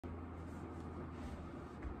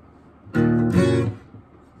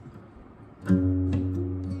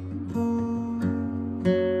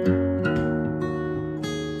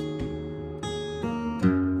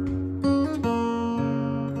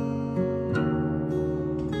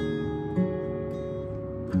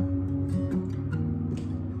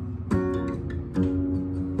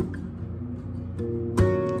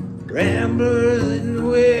Ramblers in the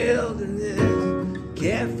wilderness,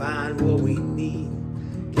 can't find what we need.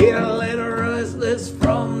 Get a little restless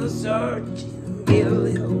from the search, get a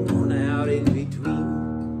little worn out in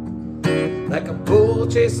between. Like a bull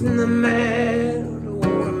chasing the man,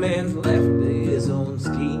 or a man's left his own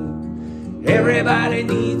scheme. Everybody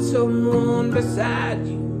needs someone beside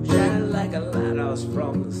you, shining like a lighthouse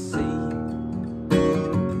from the sea.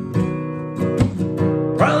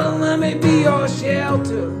 Brother, let me be your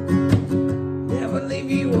shelter, never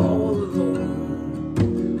leave you all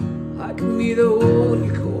alone. I can be the one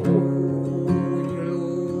you call when you're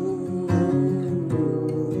alone.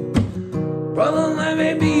 Brother, let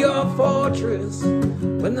me be your fortress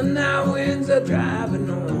when the night winds are driving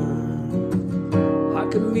on. I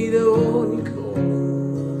can be the one you call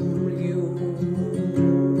when you're alone.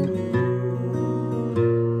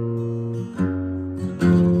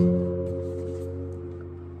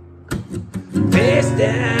 Face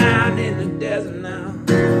down in the desert now,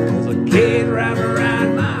 there's a kid right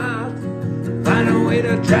around my house. Find a way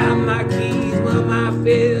to drive my keys, but my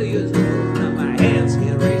failures